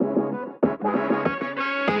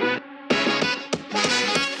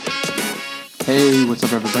Hey, what's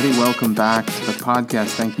up, everybody? Welcome back to the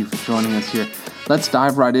podcast. Thank you for joining us here. Let's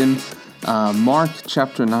dive right in. Mark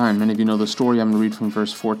chapter 9. Many of you know the story. I'm going to read from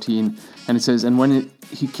verse 14. And it says, "And when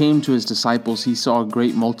he came to his disciples, he saw a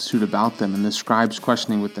great multitude about them, and the scribes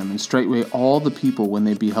questioning with them. And straightway all the people, when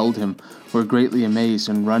they beheld him, were greatly amazed,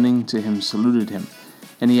 and running to him saluted him.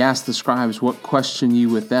 And he asked the scribes, What question ye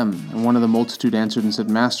with them? And one of the multitude answered and said,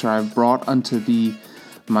 Master, I have brought unto thee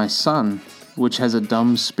my son, which has a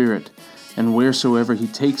dumb spirit. And wheresoever he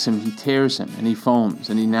takes him, he tears him, and he foams,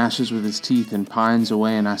 and he gnashes with his teeth, and pines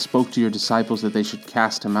away. And I spoke to your disciples that they should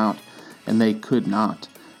cast him out, and they could not.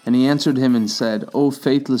 And he answered him and said, O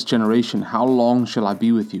faithless generation, how long shall I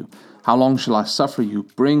be with you? How long shall I suffer you?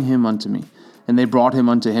 Bring him unto me. And they brought him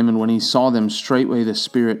unto him, and when he saw them, straightway the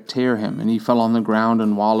spirit tare him, and he fell on the ground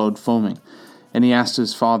and wallowed foaming. And he asked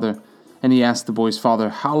the boy's father,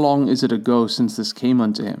 How long is it ago since this came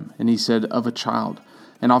unto him? And he said, Of a child.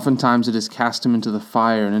 And oftentimes it has cast him into the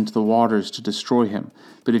fire and into the waters to destroy him.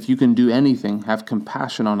 But if you can do anything, have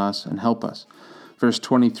compassion on us and help us. Verse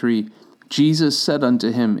 23, Jesus said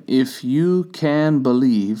unto him, If you can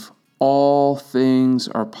believe, all things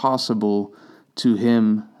are possible to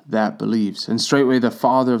him that believes. And straightway the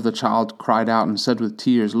father of the child cried out and said with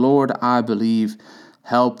tears, Lord, I believe,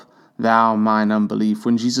 help thou mine unbelief.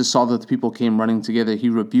 When Jesus saw that the people came running together, he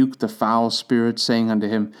rebuked the foul spirit, saying unto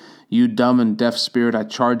him, You dumb and deaf spirit, I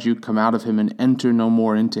charge you, come out of him, and enter no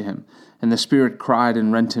more into him. And the spirit cried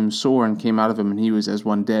and rent him sore, and came out of him, and he was as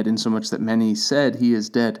one dead, insomuch that many said, He is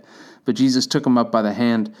dead. But Jesus took him up by the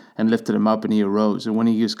hand, and lifted him up, and he arose. And when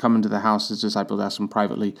he was come into the house, his disciples asked him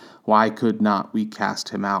privately, Why could not we cast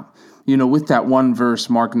him out? You know, with that one verse,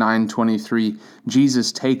 Mark 9:23,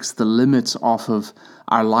 Jesus takes the limits off of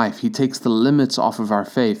our life. He takes the limits off of our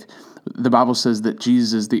faith. The Bible says that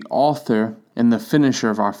Jesus is the author and the finisher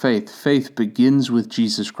of our faith. Faith begins with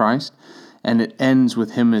Jesus Christ, and it ends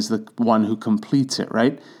with him as the one who completes it,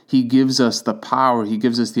 right? He gives us the power, he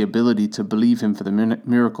gives us the ability to believe him for the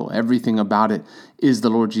miracle. Everything about it is the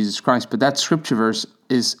Lord Jesus Christ. But that scripture verse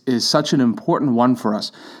is such an important one for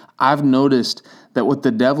us. I've noticed that what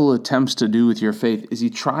the devil attempts to do with your faith is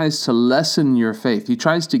he tries to lessen your faith. He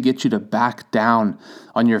tries to get you to back down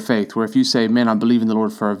on your faith, where if you say, man, I'm believing the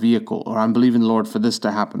Lord for a vehicle, or I'm believing the Lord for this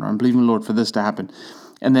to happen, or I'm believing the Lord for this to happen.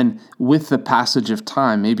 And then with the passage of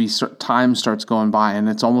time, maybe time starts going by, and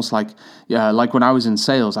it's almost like when I was in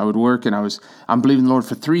sales, I would work and I'm believing the Lord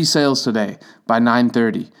for 3 sales today by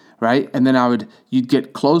 9:30, right? And then you'd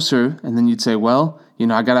get closer, and then you'd say, well,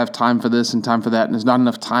 I got to have time for this and time for that, and there's not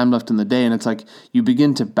enough time left in the day. And it's like you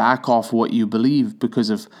begin to back off what you believe because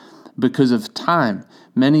of time.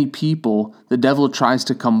 Many people, the devil tries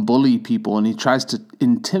to come bully people, and he tries to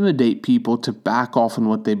intimidate people to back off on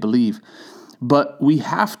what they believe. But we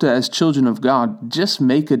have to, as children of God, just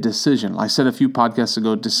make a decision. Like I said a few podcasts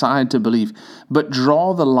ago, decide to believe, but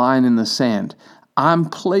draw the line in the sand. I'm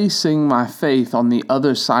placing my faith on the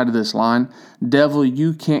other side of this line. Devil,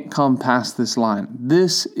 you can't come past this line.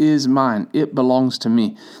 This is mine. It belongs to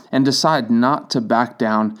me. And decide not to back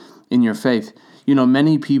down in your faith.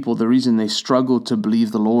 Many people, the reason they struggle to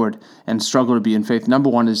believe the Lord and struggle to be in faith, number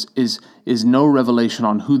one is no revelation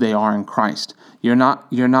on who they are in Christ. You're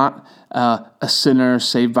not a sinner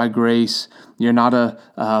saved by grace. You're not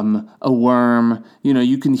a worm.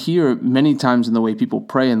 You can hear many times in the way people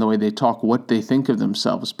pray and the way they talk what they think of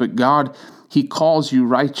themselves. But God, He calls you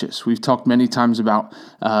righteous. We've talked many times about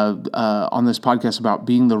on this podcast about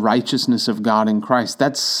being the righteousness of God in Christ.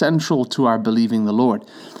 That's central to our believing the Lord.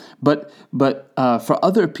 But for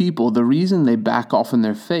other people, the reason they back off in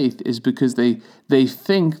their faith is because they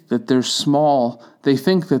think that they're small. They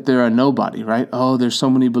think that they're a nobody, right? Oh, there's so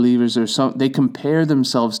many believers. They compare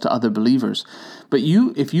themselves to other believers. But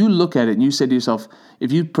if you look at it and you say to yourself,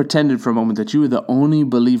 if you pretended for a moment that you were the only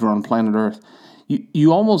believer on planet Earth,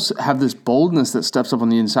 you almost have this boldness that steps up on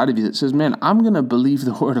the inside of you that says, man, I'm going to believe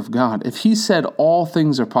the word of God. If He said all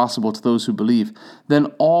things are possible to those who believe, then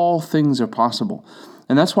all things are possible.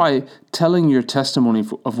 And that's why telling your testimony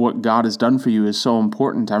of what God has done for you is so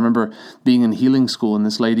important. I remember being in healing school, and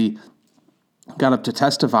this lady got up to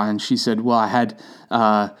testify, and she said, "Well, I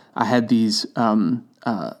had these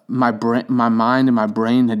my mind and my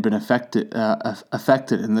brain had been affected,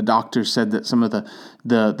 and the doctor said that some of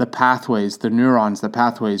the pathways, the neurons, the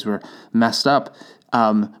pathways were messed up."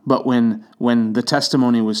 But when the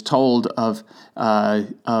testimony was told of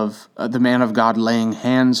the man of God laying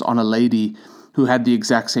hands on a lady who had the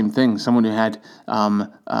exact same thing, someone who had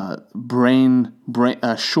brain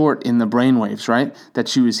short in the brain waves, right? That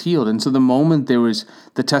she was healed. And so the moment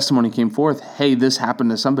the testimony came forth, hey, this happened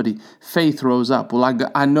to somebody, faith rose up. Well,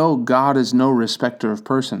 I know God is no respecter of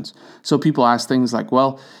persons. So people ask things like,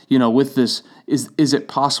 well, with this, is it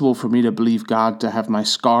possible for me to believe God to have my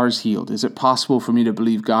scars healed? Is it possible for me to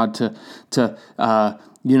believe God to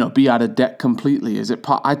be out of debt completely?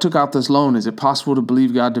 I took out this loan. Is it possible to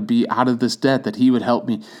believe God to be out of this debt, that he would help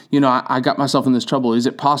me? I got myself in this trouble. Is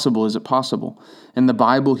it possible? Is it possible? And the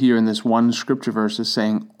Bible here in this one scripture verse is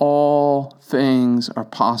saying all things are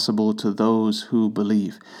possible to those who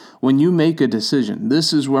believe. When you make a decision,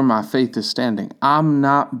 this is where my faith is standing. I'm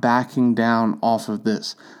not backing down off of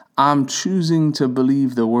this. I'm choosing to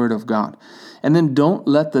believe the word of God. And then don't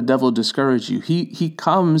let the devil discourage you. He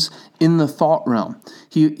comes in the thought realm.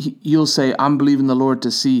 You'll say, I'm believing the Lord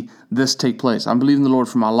to see this take place. I'm believing the Lord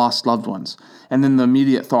for my lost loved ones. And then the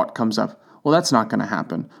immediate thought comes up, well, that's not going to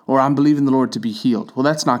happen. Or I'm believing the Lord to be healed. Well,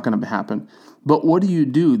 that's not going to happen. But what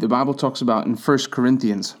do? The Bible talks about in 1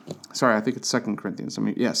 Corinthians. Sorry, I think it's 2 Corinthians.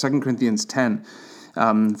 2 Corinthians 10,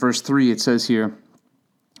 verse 3, it says here,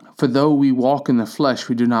 for though we walk in the flesh,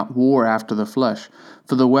 we do not war after the flesh.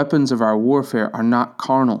 For the weapons of our warfare are not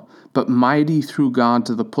carnal, but mighty through God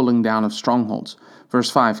to the pulling down of strongholds.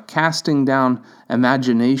 Verse 5, casting down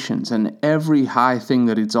imaginations and every high thing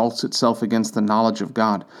that exalts itself against the knowledge of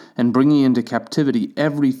God, and bringing into captivity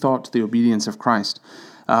every thought to the obedience of Christ.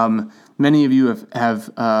 Many of you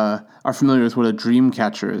are familiar with what a dream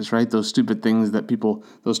catcher is, right? Those stupid things that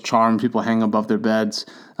those charms people hang above their beds,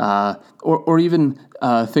 or even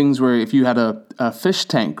things where if you had a fish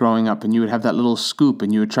tank growing up and you would have that little scoop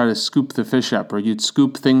and you would try to scoop the fish up, or you'd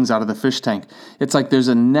scoop things out of the fish tank. It's like there's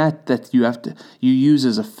a net that you use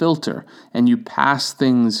as a filter, and you pass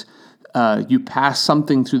things. You pass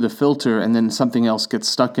something through the filter and then something else gets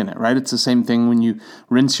stuck in it, right? It's the same thing when you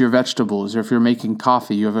rinse your vegetables, or if you're making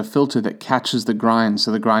coffee, you have a filter that catches the grinds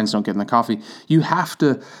so the grinds don't get in the coffee. You have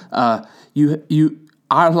to,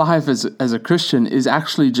 our life as a Christian is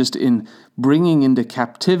actually just in bringing into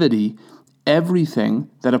captivity everything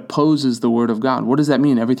that opposes the word of God. What does that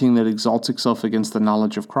mean? Everything that exalts itself against the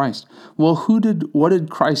knowledge of Christ. Well, what did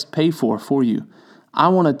Christ pay for you? I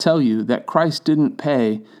want to tell you that Christ didn't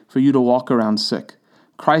pay for you to walk around sick.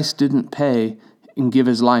 Christ didn't pay and give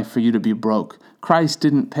his life for you to be broke. Christ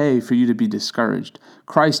didn't pay for you to be discouraged.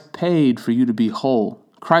 Christ paid for you to be whole.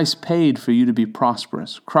 Christ paid for you to be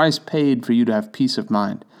prosperous. Christ paid for you to have peace of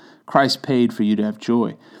mind. Christ paid for you to have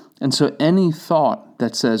joy. And so any thought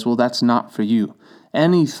that says, well, that's not for you,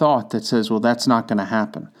 any thought that says, well, that's not going to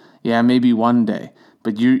happen, yeah, maybe one day,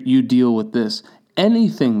 but you deal with this.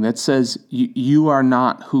 Anything that says you are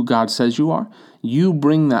not who God says you are, you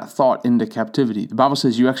bring that thought into captivity. The Bible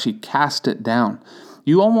says you actually cast it down.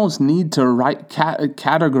 You almost need to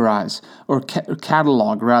categorize or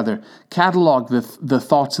catalog the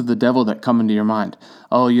thoughts of the devil that come into your mind.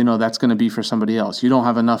 Oh, that's going to be for somebody else. You don't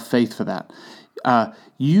have enough faith for that.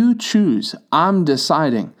 You choose. I'm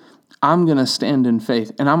deciding. I'm going to stand in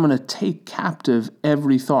faith, and I'm going to take captive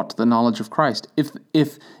every thought to the knowledge of Christ. If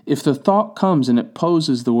the thought comes and it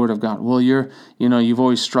poses the word of God, well, you've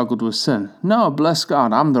always struggled with sin. No, bless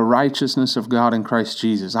God, I'm the righteousness of God in Christ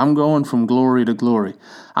Jesus. I'm going from glory to glory.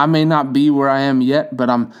 I may not be where I am yet, but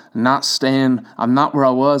I'm not where I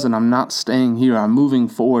was, and I'm not staying here. I'm moving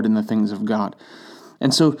forward in the things of God.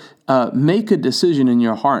 And so make a decision in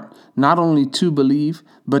your heart, not only to believe,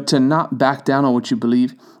 but to not back down on what you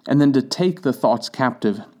believe, and then to take the thoughts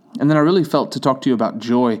captive. And then I really felt to talk to you about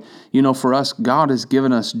joy. For us, God has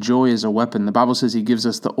given us joy as a weapon. The Bible says he gives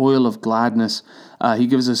us the oil of gladness. He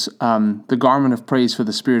gives us the garment of praise for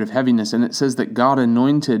the spirit of heaviness. And it says that God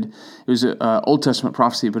anointed, it was an Old Testament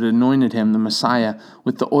prophecy, but anointed him, the Messiah,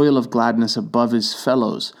 with the oil of gladness above his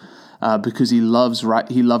fellows. Because he loved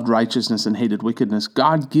righteousness and hated wickedness.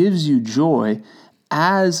 God gives you joy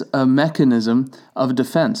as a mechanism of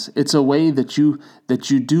defense. It's a way that you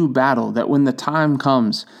do battle, that when the time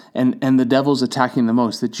comes and the devil's attacking the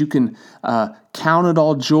most, that you can count it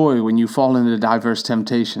all joy when you fall into diverse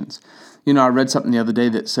temptations. I read something the other day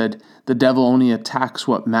that said the devil only attacks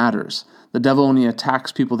what matters. The devil only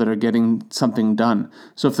attacks people that are getting something done.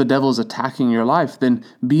 So if the devil is attacking your life, then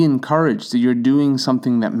be encouraged that you're doing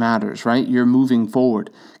something that matters, right? You're moving forward.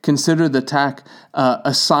 Consider the attack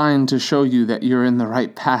a sign to show you that you're in the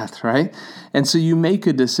right path, right? And so you make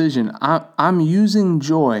a decision. I'm using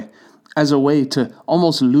joy as a way to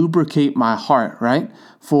almost lubricate my heart, right?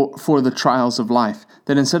 For the trials of life.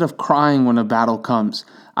 That instead of crying when a battle comes,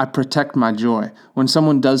 I protect my joy. When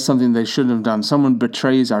someone does something they shouldn't have done, someone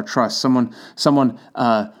betrays our trust, someone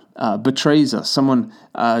betrays us, someone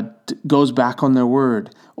goes back on their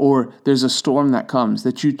word, or there's a storm that comes,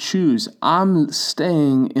 that you choose, I'm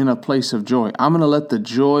staying in a place of joy. I'm going to let the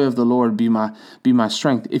joy of the Lord be my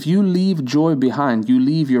strength. If you leave joy behind, you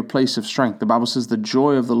leave your place of strength. The Bible says the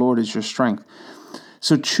joy of the Lord is your strength.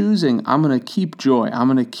 So choosing, I'm going to keep joy. I'm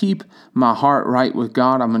going to keep my heart right with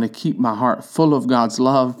God. I'm going to keep my heart full of God's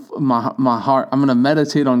love. My heart, I'm going to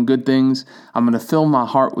meditate on good things. I'm going to fill my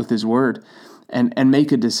heart with His word and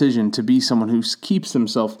make a decision to be someone who keeps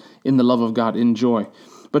himself in the love of God, in joy.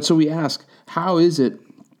 But so we ask, how is it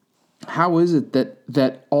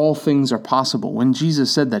that all things are possible? When Jesus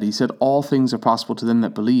said that, He said, all things are possible to them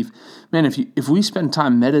that believe. Man, if we spend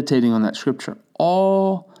time meditating on that scripture,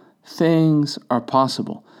 all things are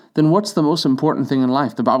possible, then what's the most important thing in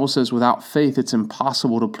life? The Bible says without faith, it's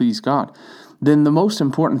impossible to please God. Then the most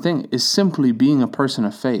important thing is simply being a person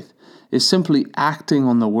of faith, is simply acting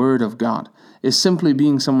on the word of God, is simply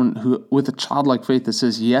being someone who, with a childlike faith that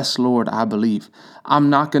says, yes, Lord, I believe.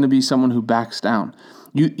 I'm not going to be someone who backs down.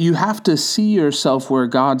 You have to see yourself where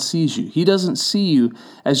God sees you. He doesn't see you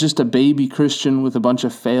as just a baby Christian with a bunch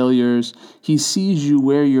of failures. He sees you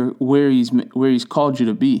where He's called you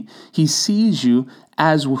to be. He sees you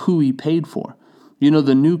as who He paid for. You know,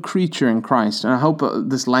 the new creature in Christ. And I hope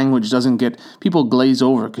this language doesn't get people glaze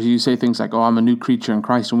over, because you say things like, oh, I'm a new creature in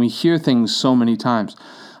Christ. And we hear things so many times.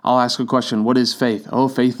 I'll ask a question, what is faith? Oh,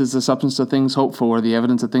 faith is the substance of things hoped for, the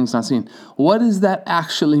evidence of things not seen. What does that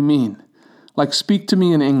actually mean? Like, speak to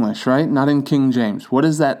me in English, right? Not in King James. What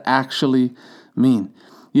does that actually mean?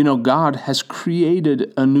 You know, God has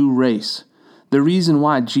created a new race. The reason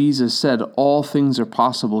why Jesus said all things are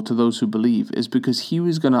possible to those who believe is because He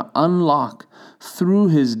was going to unlock, through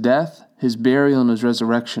His death, His burial, and His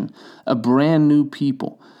resurrection, a brand new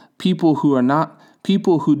people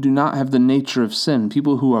who do not have the nature of sin,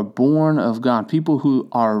 people who are born of God, people who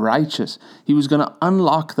are righteous. He was going to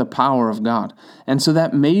unlock the power of God. And so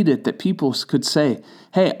that made it that people could say,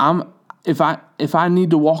 hey, if I need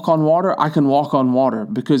to walk on water, I can walk on water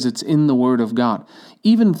because it's in the Word of God.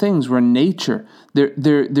 Even things where nature,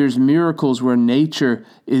 there's miracles where nature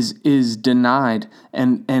is denied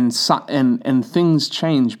and things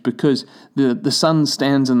change because the sun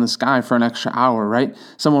stands in the sky for an extra hour, right?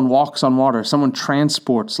 Someone walks on water, someone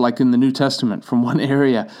transports, like in the New Testament, from one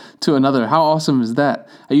area to another. How awesome is that?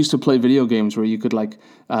 I used to play video games where you could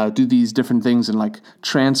do these different things and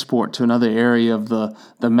transport to another area of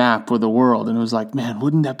the map or the world. And it was like, man,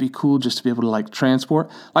 wouldn't that be cool just to be able to transport?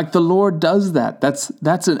 Like the Lord does that. That's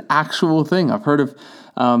an actual thing. I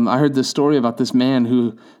heard this story about this man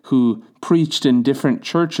who preached in different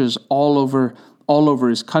churches all over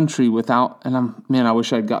his country I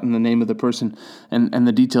wish I'd gotten the name of the person and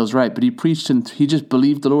the details right, but he preached and he just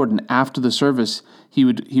believed the Lord. And after the service, he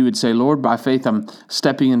would say, Lord, by faith, I'm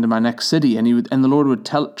stepping into my next city. And the Lord would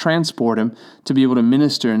transport him to be able to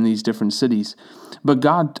minister in these different cities. But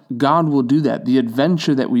God will do that, the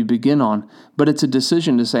adventure that we begin on, but it's a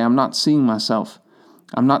decision to say, I'm not seeing myself.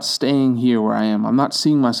 I'm not staying here where I am. I'm not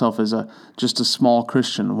seeing myself as just a small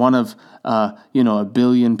Christian, one of a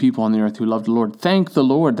billion people on the earth who love the Lord. Thank the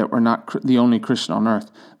Lord that we're not the only Christian on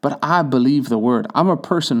earth, but I believe the word. I'm a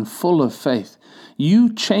person full of faith.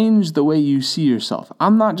 You change the way you see yourself.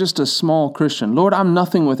 I'm not just a small Christian. Lord, I'm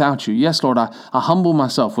nothing without you. Yes, Lord, I humble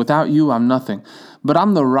myself. Without you, I'm nothing. But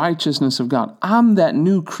I'm the righteousness of God. I'm that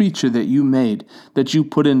new creature that you made, that you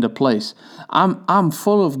put into place. I'm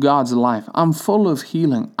full of God's life. I'm full of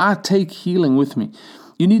healing. I take healing with me.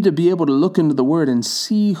 You need to be able to look into the Word and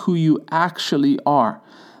see who you actually are.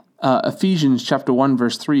 Ephesians chapter 1,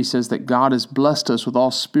 verse 3 says that God has blessed us with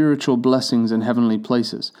all spiritual blessings in heavenly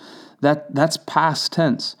places. That's past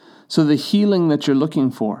tense. So the healing that you're looking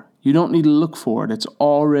for, you don't need to look for it. It's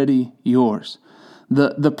already yours.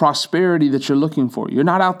 The prosperity that you're looking for, you're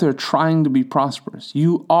not out there trying to be prosperous.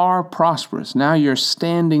 You are prosperous. Now you're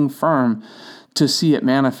standing firm to see it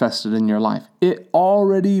manifested in your life. It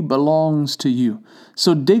already belongs to you.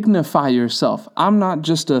 So dignify yourself. I'm not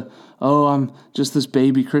just I'm just this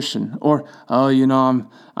baby Christian, or I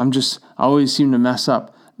always seem to mess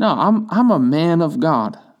up. No, I'm a man of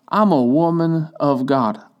God. I'm a woman of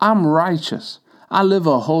God. I'm righteous. I live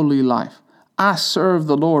a holy life. I serve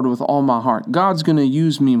the Lord with all my heart. God's going to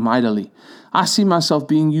use me mightily. I see myself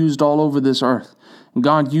being used all over this earth.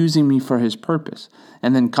 God using me for His purpose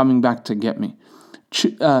and then coming back to get me.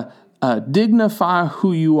 Dignify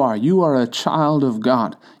who you are. You are a child of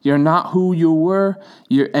God. You're not who you were,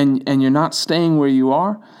 and you're not staying where you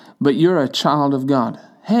are, but you're a child of God.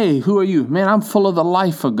 Hey, who are you? Man, I'm full of the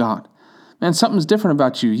life of God. Man, something's different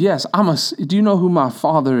about you. Yes, do you know who my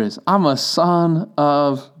Father is? I'm a son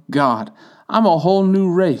of God. I'm a whole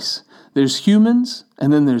new race. There's humans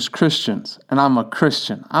and then there's Christians, and I'm a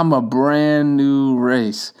Christian. I'm a brand new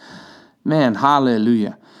race. Man,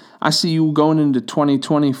 hallelujah. I see you going into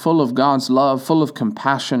 2020 full of God's love, full of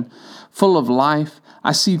compassion, full of life.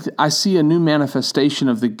 I see a new manifestation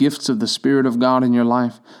of the gifts of the Spirit of God in your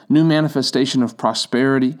life, new manifestation of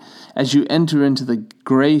prosperity. As you enter into the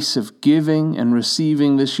grace of giving and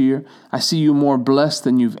receiving this year, I see you more blessed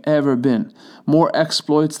than you've ever been, more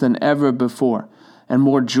exploits than ever before, and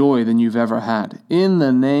more joy than you've ever had. In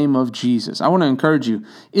the name of Jesus, I want to encourage you,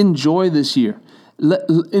 enjoy this year.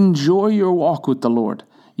 Enjoy your walk with the Lord.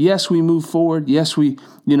 Yes, we move forward. Yes,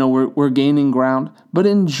 we're gaining ground, but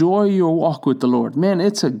enjoy your walk with the Lord. Man,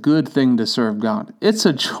 it's a good thing to serve God. It's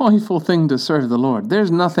a joyful thing to serve the Lord. There's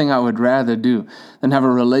nothing I would rather do than have a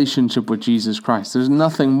relationship with Jesus Christ. There's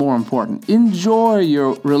nothing more important. Enjoy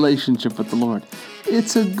your relationship with the Lord.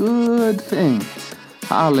 It's a good thing.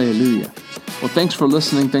 Hallelujah. Well, thanks for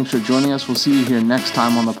listening. Thanks for joining us. We'll see you here next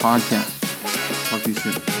time on the podcast. Talk to you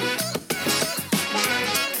soon.